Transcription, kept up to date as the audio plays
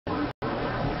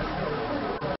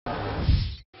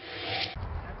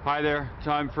Hi there.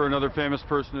 Time for another famous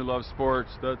person who loves sports.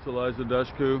 That's Eliza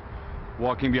Dushku,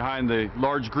 walking behind the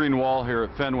large green wall here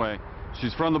at Fenway.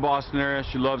 She's from the Boston area.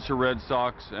 She loves her Red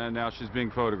Sox, and now she's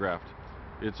being photographed.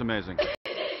 It's amazing.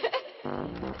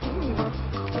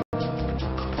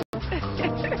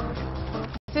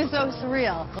 This is so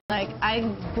surreal. Like,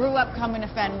 I grew up coming to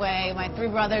Fenway. My three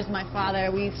brothers, my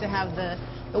father, we used to have the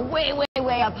way, way,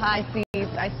 way up high seats.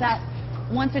 I sat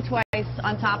once or twice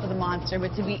on top of the monster,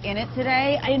 but to be in it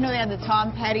today, I didn't know they had the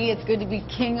Tom Petty, it's good to be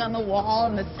king on the wall,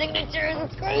 and the signatures,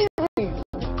 it's crazy.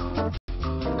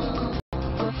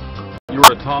 You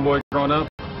were a tomboy growing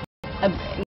up?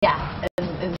 Yeah,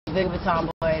 as big of a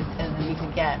tomboy as you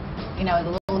could get. You know, as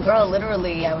a little girl,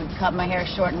 literally, I would cut my hair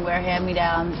short and wear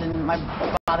hand-me-downs, and my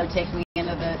father would take me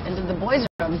into the boys'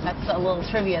 room. That's a little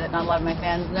trivia that not a lot of my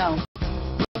fans know.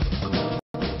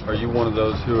 Are you one of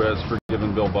those who has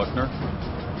forgiven Bill Buckner?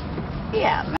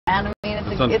 Yeah, man. I mean,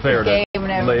 it's a game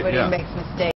and everybody makes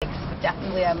mistakes.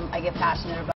 Definitely, I get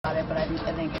passionate about it, but I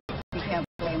think you can't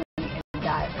blame any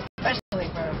guy, especially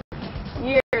for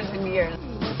years and years.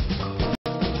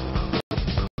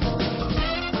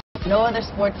 No other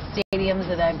sports stadiums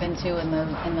that I've been to in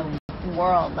the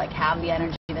world like have the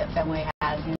energy that Fenway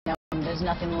has. You know, there's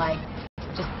nothing like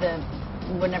just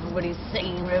when everybody's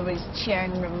singing, when everybody's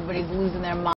cheering, when everybody's losing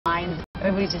their minds.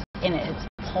 Everybody's just in it. It's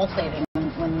pulsating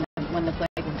when the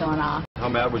flag is going off. How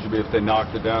mad would you be if they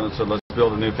knocked it down and said, let's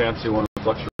build a new fancy one with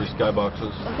luxury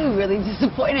skyboxes? That would be really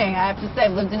disappointing. I have to say,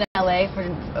 I've lived in LA for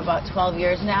about 12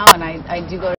 years now, and I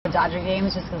do go to Dodger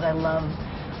games just because I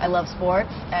love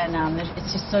sports, and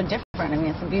it's just so different. I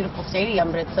mean, it's a beautiful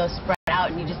stadium, but it's so spread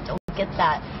out, and you just don't get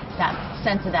that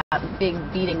sense of that big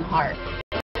beating heart.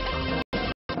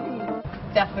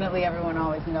 Definitely everyone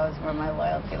always knows where my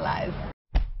loyalty lies.